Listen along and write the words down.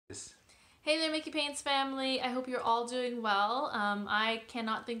Hey there, Mickey Paints family. I hope you're all doing well. I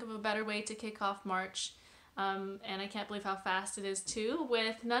cannot think of a better way to kick off March, and I can't believe how fast it is too,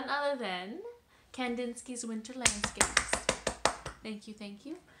 with none other than Kandinsky's Winter Landscapes. Thank you, thank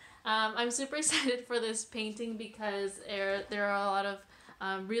you. I'm super excited for this painting because there are a lot of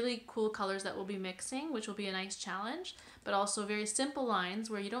really cool colors that we'll be mixing, which will be a nice challenge, but also very simple lines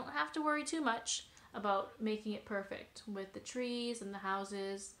where you don't have to worry too much about making it perfect with the trees and the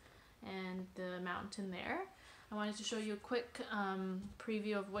houses and the mountain there. I wanted to show you a quick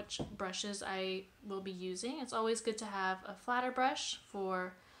preview of which brushes I will be using. It's always good to have a flatter brush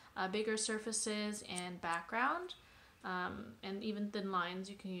for bigger surfaces and background, and even thin lines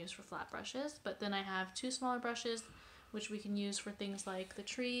you can use for flat brushes. But then I have two smaller brushes which we can use for things like the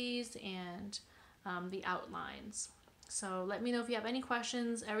trees and the outlines. So let me know if you have any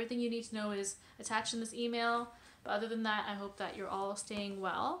questions. Everything you need to know is attached in this email. But other than that, I hope that you're all staying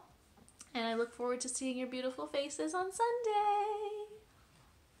well. And I look forward to seeing your beautiful faces on Sunday.